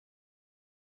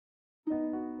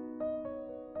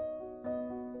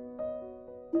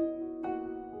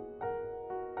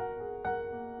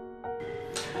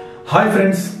Hi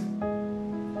friends,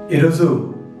 ఈరోజు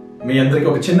మీ అందరికీ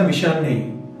ఒక చిన్న విషయాన్ని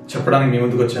చెప్పడానికి మీ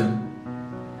ముందుకు వచ్చాను.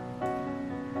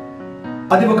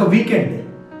 అది ఒక వీకెండ్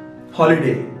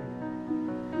హాలిడే.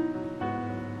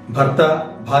 భర్త,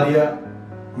 భార్య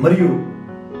మరియు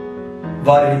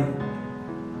వారి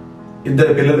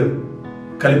ఇద్దరు పిల్లలు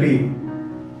కలిపి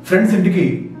ఫ్రెండ్స్ ఇంటికి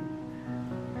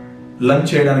లంచ్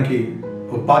చేయడానికి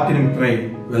ఒక పార్టీ నిమిత్తమై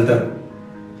వెళ్తారు.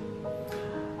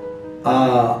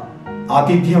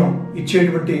 ఆతిథ్యం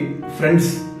ఇచ్చేటువంటి ఫ్రెండ్స్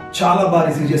చాలా బాగా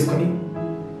రిసీవ్ చేసుకొని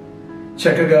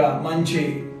చక్కగా మంచి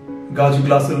గాజు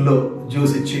గ్లాసుల్లో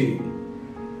జ్యూస్ ఇచ్చి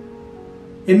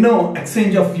ఎన్నో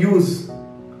ఎక్స్చేంజ్ ఆఫ్ వ్యూస్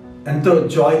ఎంతో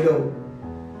జాయ్గా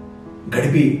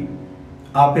గడిపి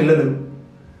ఆ పిల్లలు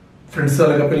ఫ్రెండ్స్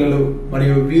వాళ్ళ పిల్లలు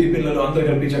మరియు వీరి పిల్లలు అందరూ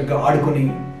కలిపి చక్కగా ఆడుకొని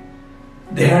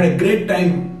they had a great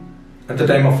time at the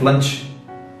time of lunch.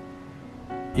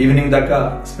 Evening దాకా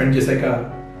స్పెండ్ చేశాక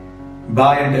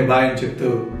బాయ్ అంటే బాయ్ అని చెప్తూ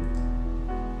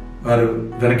వారు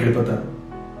వెనక్కి వెళ్ళిపోతారు.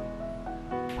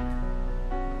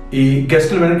 ఈ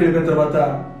గెస్టులు వెనక్కి వెళ్ళిపోయిన తర్వాత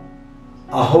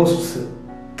ఆ హోస్ట్స్,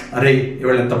 అరే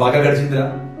ఇవాళ ఎంత బాగా గడిచిందిరా,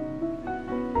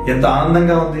 ఎంత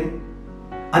ఆనందంగా ఉంది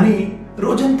అని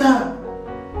రోజంతా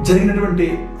జరిగినటువంటి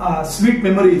ఆ స్వీట్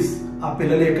మెమరీస్, ఆ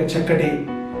పిల్లల యొక్క చక్కటి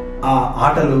ఆ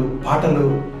ఆటలు, పాటలు,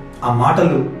 ఆ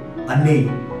మాటలు అన్నీ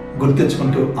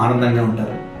గుర్తించుకుంటూ ఆనందంగా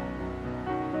ఉంటారు.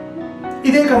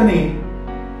 ఇదే కథని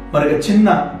మరొక చిన్న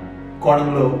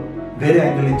కోణంలో వేరే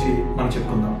యాంగిల్ నుంచి మనం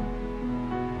చెప్పుకుందాం.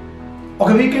 ఒక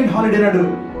వీకెండ్ హాలిడే నాడు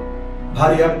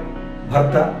భార్య,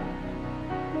 భర్త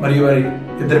మరియు వారి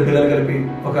ఇద్దరు పిల్లలు కలిపి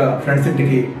ఒక ఫ్రెండ్స్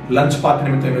ఇంటికి లంచ్ పార్టీ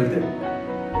నిమిత్తం వెళ్తే,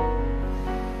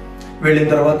 వెళ్ళిన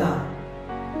తర్వాత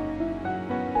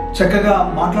చక్కగా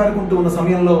మాట్లాడుకుంటూ ఉన్న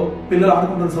సమయంలో, పిల్లలు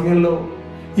ఆడుకుంటున్న సమయంలో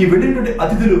ఈ వెళ్ళినటువంటి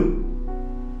అతిథులు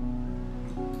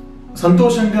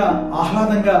సంతోషంగా,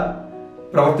 ఆహ్లాదంగా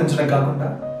ప్రవర్తించడం కాకుండా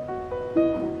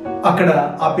అక్కడ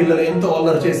ఆ పిల్లలు ఎంతో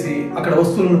అల్లరి చేసి, అక్కడ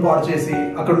వస్తువులను పాడు చేసి,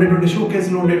 అక్కడ ఉండేటువంటి షో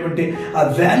కేసులో ఉండేటువంటి ఆ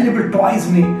వాల్యుబుల్ టాయ్స్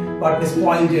ని వాటిని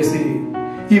స్పాయిల్ చేసి,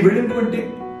 ఈ వెళ్ళినటువంటి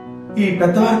ఈ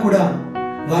పెద్దవారు కూడా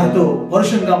వారితో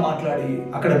పరుషంగా మాట్లాడి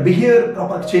అక్కడ బిహేవియర్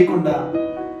ప్రాపర్ చేయకుండా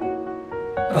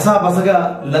రసాబసగా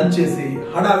లంచ్ చేసి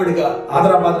హడావిడిగా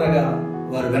ఆదరాబాదరాగా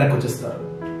వారు వెనక్కి వచ్చేస్తారు.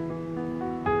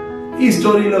 ఈ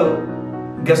స్టోరీలో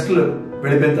గెస్టులు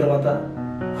వెళ్ళిపోయిన తర్వాత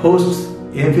హోస్ట్స్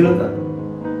ఏం ఫీల్ అవుతారు?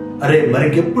 అరే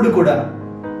మరికెప్పుడు కూడా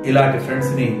ఇలాంటి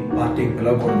ఫ్రెండ్స్ ని పార్టీకి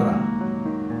పిలవకూడదురా,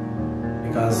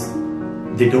 because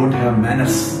they don't have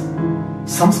manners.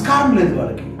 సంస్కారం లేదు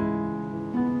వాళ్ళకి.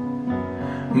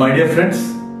 మై డియర్ ఫ్రెండ్స్,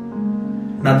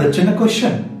 నాతో చిన్న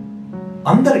క్వశ్చన్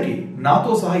అందరికీ,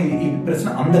 నాతో సహా ఈ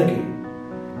ప్రశ్న అందరికీ.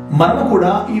 మనం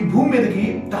కూడా ఈ భూమి మీదకి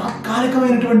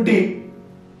తాత్కాలికమైనటువంటి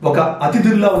ఒక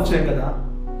అతిథుల్లా వచ్చాం కదా.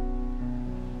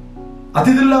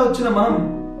 అతిథుల్లా వచ్చిన మనం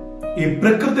ఈ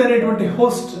ప్రకృతి అనేటువంటి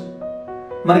హోస్ట్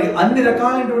మనకి అన్ని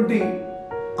రకాలైనటువంటి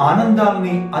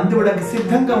ఆనందాలని అందివ్వడానికి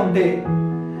సిద్ధంగా ఉంటే,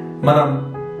 మనం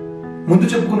ముందు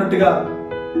చెప్పుకున్నట్టుగా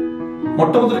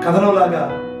మొట్టమొదటి కథలో లాగా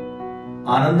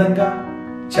ఆనందంగా,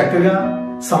 చక్కగా,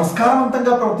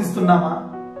 సంస్కారవంతంగా ప్రవర్తిస్తున్నామా,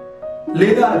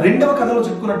 లేదా రెండవ కథలో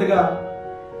చెప్పుకున్నట్టుగా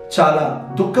చాలా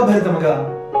దుఃఖభరితంగా,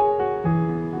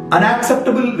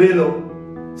 అన్యాక్సెప్టబుల్ వేలో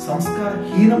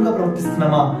సంస్కారహీనంగా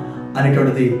ప్రవర్తిస్తున్నామా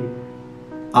అనేటువంటిది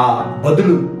ఆ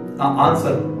బదులు, ఆ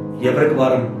ఆన్సర్ ఎవరికి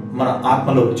వారం మన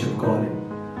ఆత్మలో చెప్పుకోవాలి.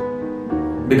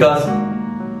 Because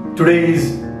today is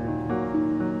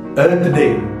earth day,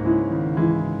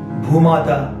 భూమాత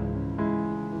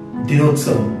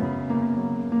దినోత్సవం.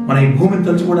 మన ఈ భూమిని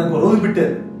తలుచుకోవడానికి ఒక రోజు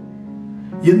పెట్టారు.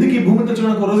 ఎందుకు ఈ భూమిని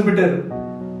తలుచుకోవడానికి ఒక రోజు పెట్టారు?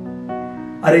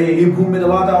 అరే ఈ భూమి మీద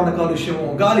వాతావరణ కాలుష్యము,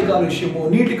 గాలి కాలుష్యము,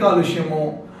 నీటి కాలుష్యము,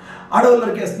 అడవులు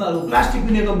నరికేస్తున్నారు, ప్లాస్టిక్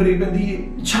వినియోగం పెరిగిపోయింది,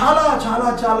 చాలా చాలా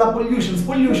చాలా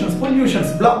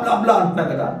పొల్యూషన్స్ బ్లా బ్లా బ్లా అంటున్నాం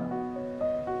కదా.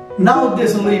 నా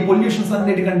ఉద్దేశంలో ఈ పొల్యూషన్స్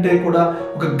అన్నిటికంటే కూడా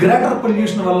ఒక గ్రేటర్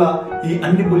పొల్యూషన్ వల్ల ఈ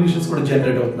అన్ని పొల్యూషన్స్ కూడా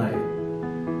జనరేట్ అవుతున్నాయి.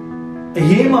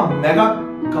 ఏమా మెగా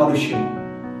కాలుష్యం,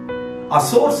 ఆ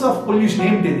సోర్స్ ఆఫ్ పొల్యూషన్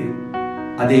ఏంటిది?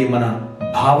 అదే మన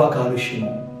భావ కాలుష్యం,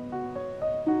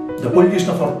 the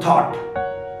pollution of our thought.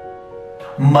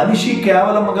 మనిషి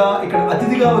కేవలముగా ఇక్కడ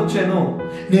అతిథిగా వచ్చాను,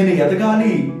 నేను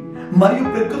ఎదగాలి మరియు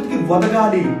ప్రకృతికి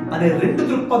ఒదగాలి అనే రెండు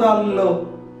దృక్పథాలలో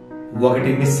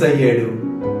ఒకటి మిస్ అయ్యాడు.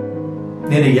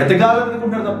 నేను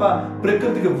ఎదగాలనుకుంటాను తప్ప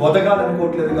ప్రకృతికి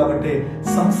ఒదగాలనుకోవట్లేదు. కాబట్టి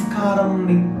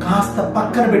సంస్కారాన్ని కాస్త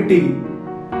పక్కన పెట్టి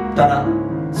తన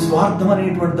స్వార్థం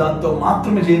అనేటువంటి దాంతో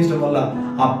మాత్రమే చేయించడం వల్ల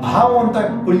ఆ భావం అంతా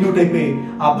పొల్యూట్ అయిపోయి,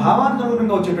 ఆ భావానికి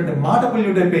అనుగుణంగా వచ్చేటువంటి మాట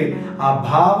పొల్యూట్ అయిపోయి, ఆ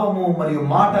భావము మరియు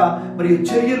మాట మరియు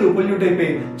చర్యలు పొల్యూట్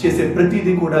అయిపోయి చేసే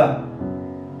ప్రతిదీ కూడా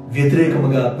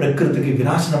వ్యతిరేకముగా, ప్రకృతికి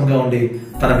వినాశనంగా ఉండి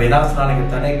తన వినాశనానికి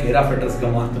తనే కేర్ ఆఫ్ అడ్రస్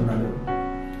గా మారుతున్నాడు.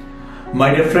 మై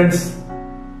డియర్ ఫ్రెండ్స్,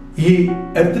 ఈ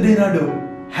ఎర్త్ డే నాడు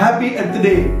హ్యాపీ ఎర్త్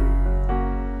డే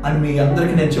అని మీ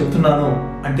అందరికీ నేను చెప్తున్నాను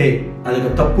అంటే అది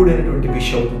ఒక తప్పుడైనటువంటి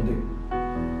విష్ అవుతుంది.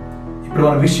 ఇప్పుడు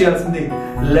మనం విష్ చేయాల్సింది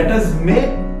let us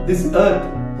make this earth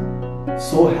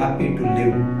so happy to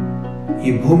live.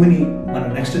 ఈ భూమిని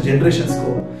మన నెక్స్ట్ జనరేషన్స్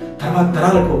కో తర్వాత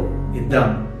తరాలకు ఇద్దాం.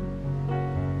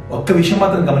 ఒక్క విషయం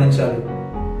మాత్రం గమనించాలి.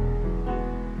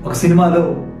 ఒక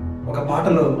సినిమాలో ఒక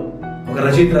పాటలో ఒక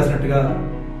రచయిత రాసినట్టుగా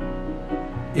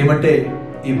ఏమంటే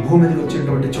ఈ భూమి మీదకి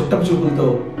వచ్చేటువంటి చుట్టపు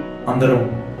చూపులతో అందరం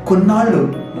కొన్నాళ్ళు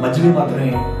మజిలీ మాత్రమే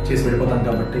చేసి వెళ్ళిపోతాం.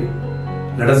 కాబట్టి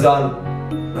let us all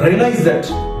realize that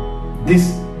this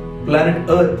planet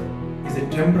Earth is a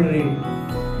temporary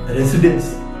residence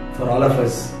for all of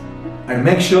us and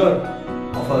make sure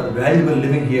of our valuable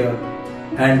living here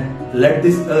and let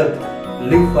this earth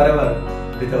live forever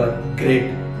with our great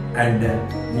and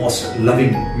most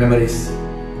loving memories.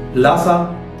 LAASA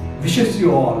wishes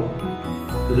you all,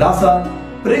 LAASA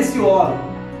prays you all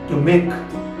to make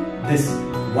this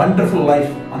wonderful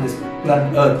life on this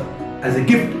planet Earth as a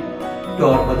gift to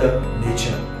our mother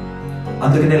nature.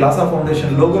 అందుకనే LAASA Foundation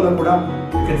లోగోలో కూడా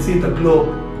you can see the globe.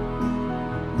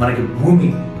 మనకి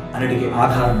భూమి అన్నిటికీ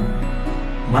ఆధారం.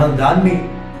 మనం దాన్ని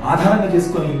ఆధారంగా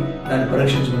చేసుకొని దాన్ని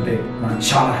పరీక్షించుకుంటే మనం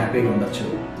చాలా హ్యాపీగా ఉండొచ్చు.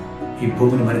 ఈ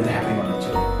భూమిని మరింత హ్యాపీగా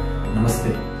ఉండొచ్చు.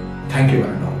 నమస్తే. Thank you.